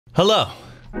Hello.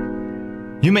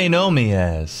 You may know me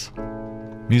as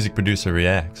Music Producer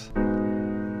Reacts.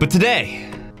 But today,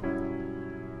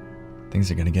 things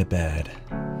are gonna get bad.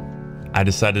 I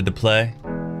decided to play,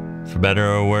 for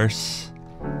better or worse,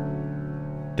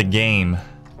 the game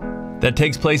that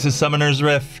takes place as Summoner's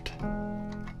Rift.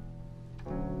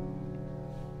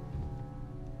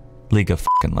 League of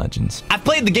Fucking Legends. I've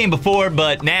played the game before,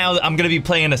 but now I'm gonna be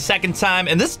playing a second time,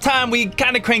 and this time we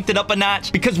kind of cranked it up a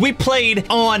notch because we played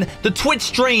on the Twitch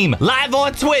stream, live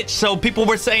on Twitch. So people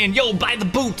were saying, yo, buy the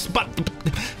boots, buy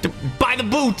the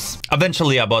boots.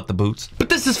 Eventually I bought the boots, but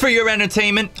this is for your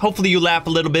entertainment. Hopefully you laugh a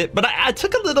little bit, but I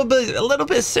took a little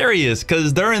bit serious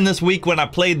because during this week when I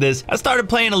played this, I started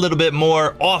playing a little bit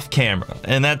more off camera,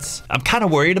 and I'm kind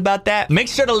of worried about that. Make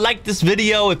sure to like this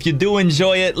video if you do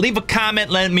enjoy it. Leave a comment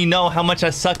letting me know how much I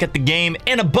suck at the game,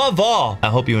 and above all, I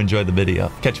hope you enjoyed the video.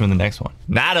 Catch you in the next one.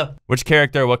 Nato. Which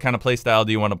character, what kind of play style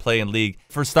do you want to play in League?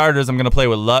 For starters, I'm gonna play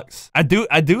with Lux. I do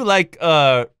like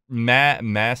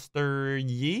Master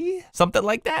Yi? Something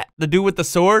like that. The dude with the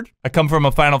sword. I come from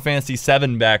a Final Fantasy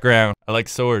VII background. I like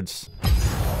swords.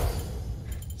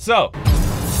 So,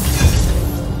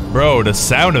 bro, the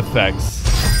sound effects.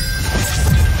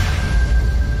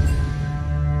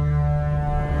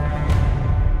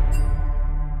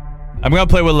 I'm gonna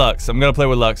play with Lux. I'm gonna play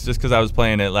with Lux just because I was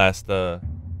playing it last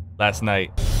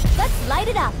night. Let's light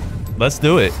it up. Let's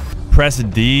do it. Press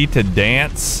D to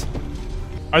dance.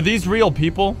 Are these real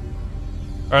people?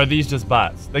 Or are these just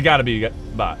bots? They gotta be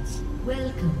bots.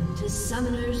 Welcome to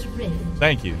Summoner's Rift.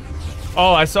 Thank you.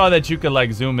 Oh, I saw that you could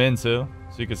like zoom in too,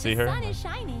 so you could see her. The sun is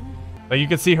shining. Like you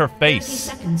could see her 30 face.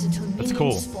 seconds until That's minions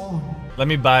cool. spawn. Let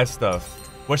me buy stuff.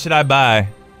 What should I buy?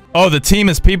 Oh, the team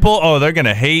is people? Oh, they're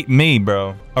gonna hate me,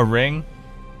 bro. A ring?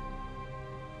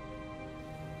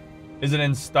 Is it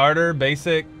in starter,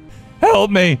 basic? Help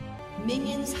me!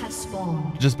 Minions have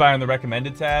spawned. Just buy on the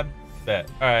recommended tab? Bet.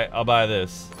 Alright, I'll buy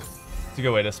this. It's a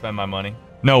good way to spend my money.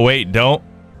 No, wait, don't.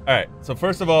 Alright, so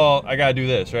first of all, I gotta do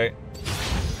this, right?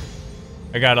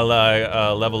 I gotta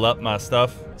level up my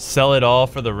stuff. Sell it all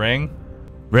for the ring?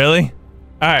 Really?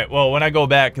 Alright, well, when I go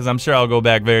back, because I'm sure I'll go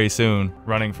back very soon,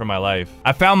 running for my life.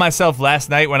 I found myself last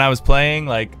night when I was playing,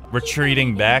 like,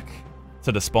 retreating back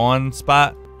to the spawn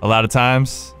spot a lot of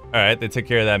times. Alright, they took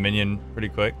care of that minion pretty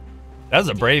quick. That was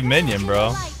a brave minion,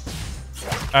 bro.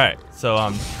 Alright, so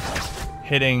I'm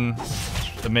hitting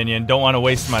the minion. Don't want to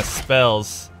waste my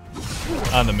spells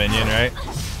on the minion, right?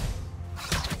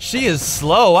 She is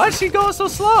slow. Why is she going so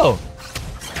slow?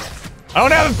 I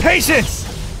don't have patience!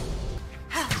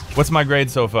 What's my grade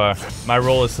so far? My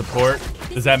role is support.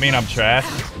 Does that mean I'm trash?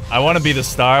 I want to be the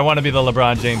star. I want to be the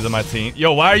LeBron James of my team.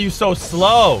 Yo, why are you so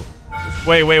slow?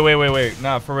 Wait.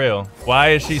 Nah, for real.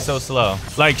 Why is she so slow?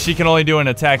 Like, she can only do an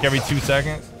attack every 2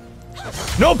 seconds?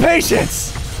 No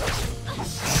patience!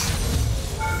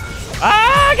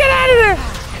 Ah, get out of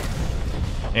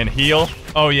there! And heal?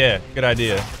 Oh, yeah. Good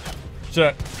idea.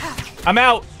 I'm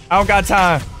out. I don't got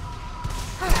time.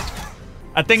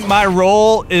 I think my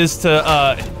role is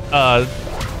to,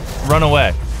 run away.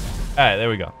 All right, there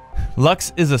we go.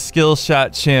 Lux is a skill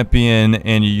shot champion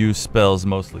and you use spells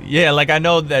mostly. Yeah, like I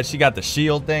know that she got the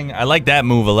shield thing. I like that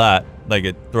move a lot. Like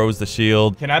it throws the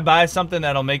shield. Can I buy something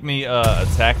that'll make me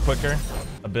attack quicker?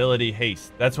 Ability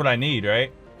haste. That's what I need,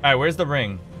 right? All right, where's the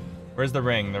ring? Where's the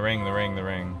ring? The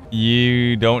ring.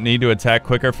 You don't need to attack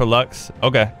quicker for Lux?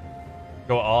 Okay.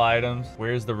 Go all items.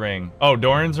 Where's the ring? Oh,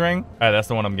 Doran's ring? All right, that's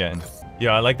the one I'm getting.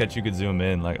 Yeah, I like that you could zoom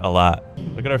in like a lot.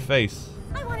 Look at her face.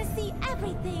 I want to see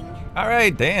everything. All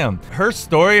right, damn. Her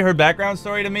story, her background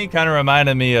story to me kind of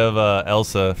reminded me of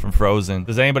Elsa from Frozen.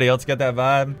 Does anybody else get that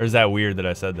vibe? Or is that weird that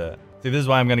I said that? See, this is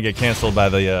why I'm going to get canceled by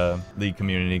the League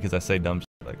community because I say dumb shit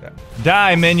like that.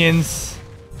 Die, minions.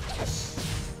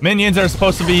 Minions are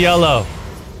supposed to be yellow.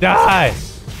 Die.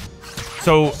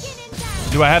 So,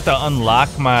 do I have to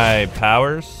unlock my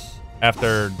powers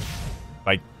after,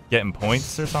 like, getting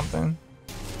points or something?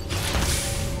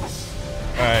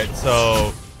 All right,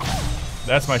 so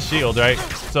that's my shield, right?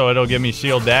 So it'll give me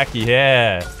shield back.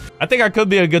 Yeah. I think I could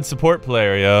be a good support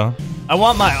player, yo. I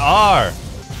want my R.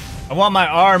 I want my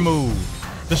R move.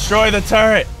 Destroy the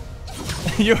turret.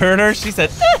 You heard her? She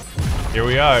said, eh. Here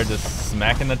we are, just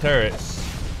smacking the turret.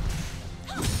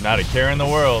 Not a care in the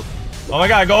world. Oh my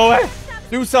God, go away.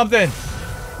 Do something.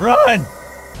 Run.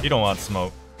 You don't want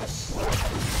smoke.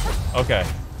 Okay.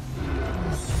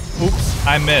 Oops,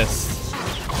 I missed.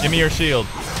 Give me your shield.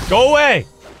 Go away!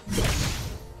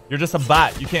 You're just a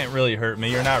bot. You can't really hurt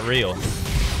me. You're not real.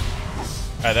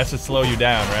 Alright, that should slow you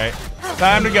down, right?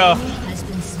 Time to go.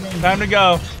 Time to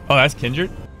go. Oh, that's Kindred?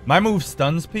 My move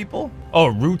stuns people? Oh,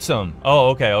 roots them. Oh,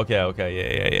 okay.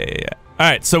 Yeah.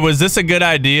 right, so was this a good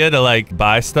idea to like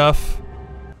buy stuff?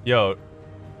 Yo,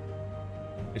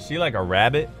 is she like a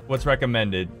rabbit? What's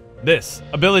recommended? This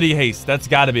ability haste. That's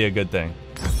got to be a good thing.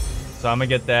 So I'm gonna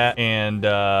get that, and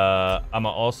I'm gonna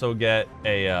also get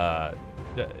a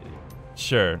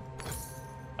sure.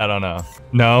 I don't know.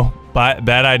 No, bad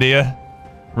idea.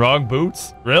 Wrong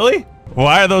boots? Really?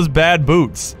 Why are those bad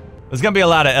boots? There's gonna be a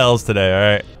lot of L's today.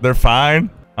 All right, they're fine.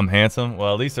 I'm handsome.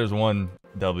 Well, at least there's one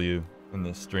W in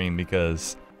this stream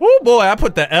because, oh boy, I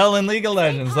put the L in League of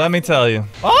Legends. Let me tell you.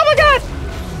 Oh my god.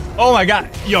 Oh my god.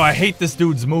 Yo, I hate this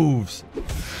dude's moves.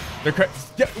 They're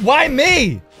why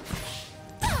me?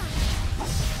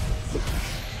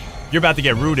 You're about to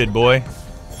get rooted, boy.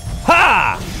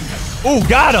 Ha! Ooh,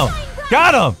 got him.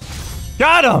 Got him.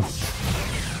 Got him.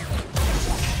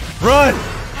 Run.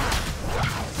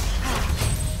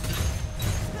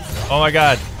 Oh my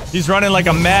god. He's running like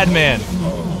a madman.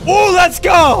 Ooh, let's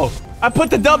go. I put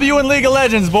the W in League of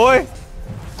Legends, boy.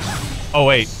 Oh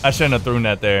wait, I shouldn't have thrown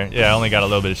that there. Yeah, I only got a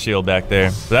little bit of shield back there.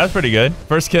 But that's pretty good.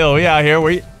 First kill, we out here.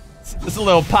 It's a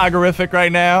little pogorific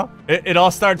right now. It all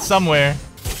starts somewhere.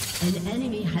 An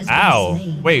enemy has Ow. been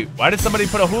slain. Wait, why did somebody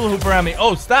put a hula hoop around me?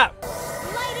 Oh, stop.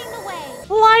 Lighting the way.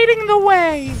 Lighting the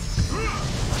way.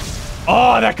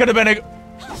 Oh, that could have been a...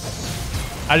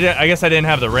 I guess I didn't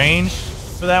have the range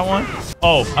for that one.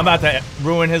 Oh, I'm about to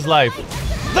ruin his life.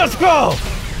 Let's go.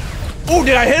 Oh,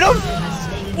 did I hit him?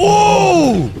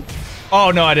 Ooh. Oh,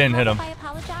 no, I didn't hit him. I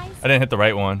apologize. I didn't hit the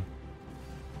right one.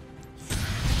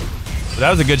 But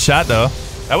that was a good shot, though.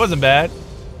 That wasn't bad.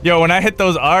 Yo, when I hit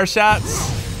those R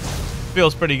shots,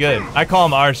 feels pretty good. I call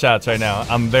them R shots right now.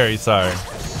 I'm very sorry.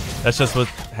 That's just what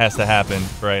has to happen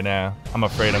right now. I'm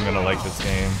afraid I'm gonna like this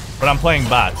game. But I'm playing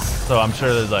bots, so I'm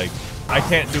sure there's like, I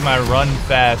can't do my run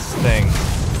fast thing. We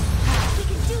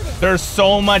can do this. There's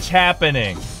so much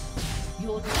happening.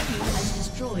 Your team has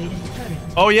destroyed a turret.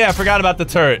 Oh yeah, I forgot about the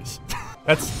turrets.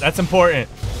 That's important.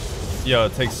 Yo,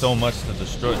 it takes so much to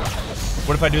destroy.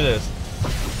 What if I do this?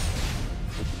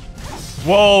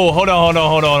 Whoa, hold on.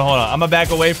 I'm gonna back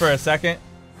away for a second.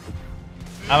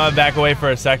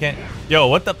 Yo,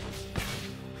 what the?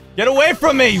 Get away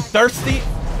from me, you thirsty.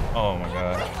 Oh my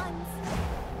god.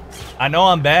 I know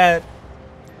I'm bad,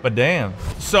 but damn.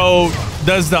 So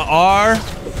does the R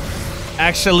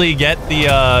actually get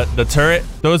the turret?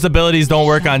 Those abilities don't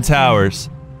work on towers.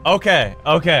 Okay.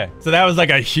 So that was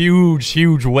like a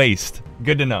huge waste.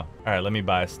 Good to know. All right, let me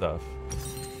buy stuff.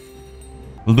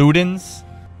 Ludens.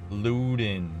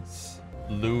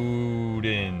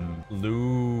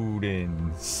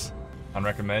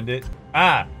 Unrecommended.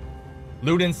 Ah,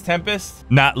 Luden's Tempest.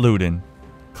 Not Luden.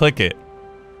 Click it.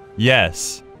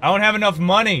 Yes. I don't have enough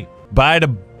money. Buy the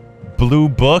blue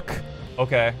book.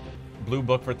 Okay. Blue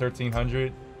book for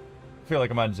 1,300. I feel like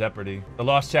I'm on Jeopardy. The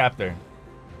Lost Chapter.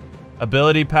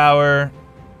 Ability power.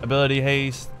 Ability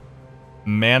haste.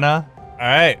 Mana. All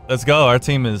right, let's go. Our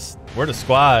team is, we're the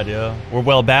squad, yo. We're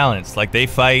well balanced. Like they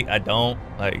fight, I don't.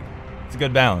 Like, it's a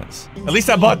good balance. At least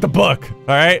I bought the book,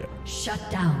 all right? Shut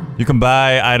down. You can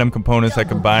buy item components that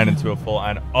combine into a full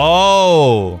item. Oh,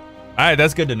 all right,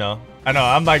 that's good to know. I know,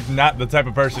 I'm like not the type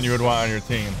of person you would want on your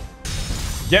team.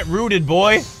 Get rooted,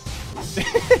 boy.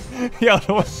 Yo,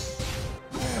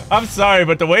 I'm sorry,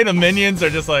 but the way the minions are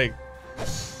just like,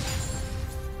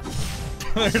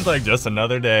 there's like just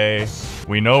another day.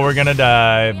 We know we're gonna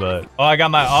die, but... Oh, I got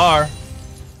my R. I'm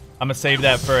gonna save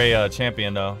that for a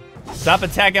champion, though. Stop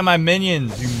attacking my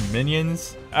minions, you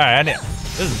minions. All right,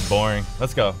 this is boring.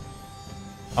 Let's go.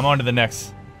 I'm on to the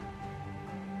next.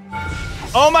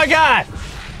 Oh my god!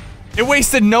 It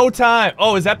wasted no time.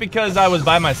 Oh, is that because I was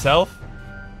by myself?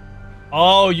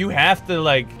 Oh, you have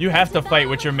to fight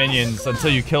with your minions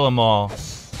until you kill them all.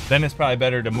 Then it's probably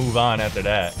better to move on after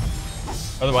that.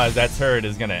 Otherwise, that turret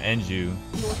is gonna end you.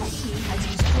 Your team has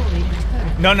destroyed a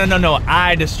turret. No.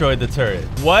 I destroyed the turret.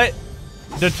 What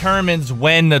determines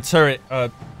when the turret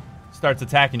starts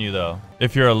attacking you, though?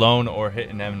 If you're alone or hit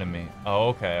an enemy. Oh,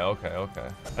 okay. I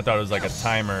thought it was like a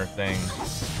timer thing.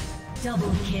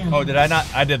 Double kill. Oh, did I not?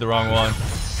 I did the wrong one.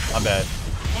 My bad.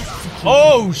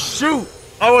 Oh, shoot.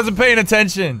 I wasn't paying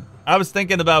attention. I was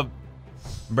thinking about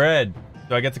bread.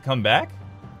 Do I get to come back?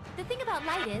 The thing about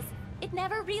light is, it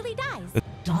never really dies.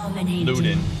 Dominating.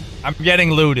 Luden. I'm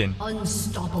getting Luden.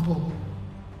 Unstoppable.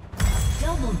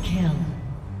 Double kill.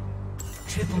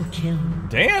 Triple kill.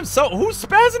 Damn, so who's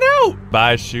spazzing out?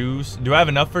 Buy shoes. Do I have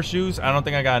enough for shoes? I don't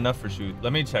think I got enough for shoes.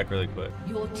 Let me check really quick.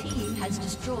 Your team has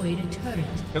destroyed a turret.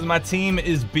 Because my team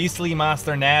is beastly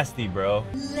monster nasty, bro.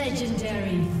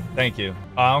 Legendary. Thank you.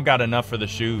 Oh, I don't got enough for the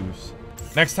shoes.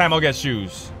 Next time I'll get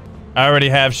shoes. I already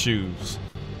have shoes.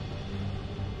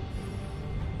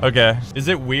 Okay. Is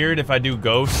it weird if I do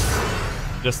ghost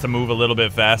just to move a little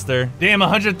bit faster? Damn,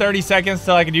 130 seconds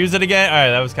till I could use it again? All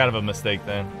right, that was kind of a mistake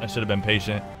then. I should have been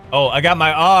patient. Oh, I got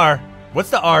my R.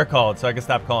 What's the R called so I can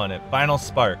stop calling it? Final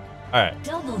Spark. All right.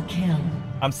 Double kill.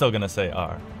 I'm still going to say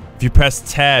R. If you press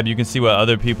tab, you can see what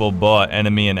other people bought,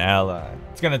 enemy and ally.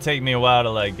 It's going to take me a while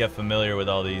to like get familiar with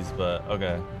all these, but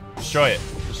okay. Destroy it.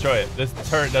 Destroy it. This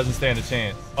turret doesn't stand a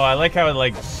chance. Oh, I like how it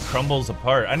like crumbles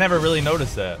apart. I never really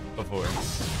noticed that before.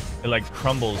 It like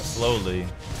crumbles slowly.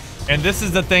 And this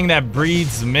is the thing that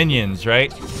breeds minions,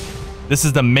 right? This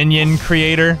is the minion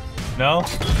creator. No?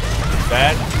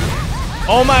 Bad?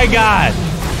 Oh my god!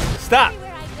 Stop!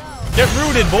 Get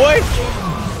rooted, boy!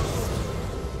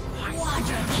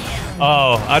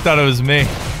 Oh, I thought it was me.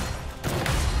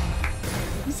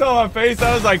 You saw my face?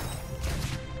 I was like...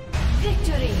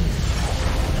 Victory.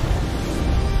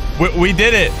 We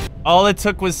did it. All it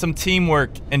took was some teamwork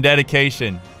and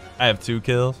dedication. I have 2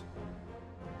 kills.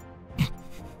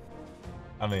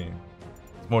 I mean,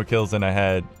 it's more kills than I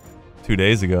had 2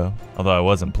 days ago, although I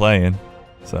wasn't playing.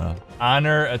 So,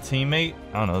 honor a teammate.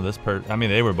 I don't know, this I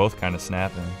mean, they were both kind of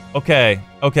snapping. Okay,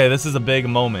 this is a big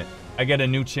moment. I get a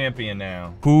new champion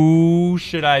now. Who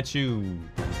should I choose?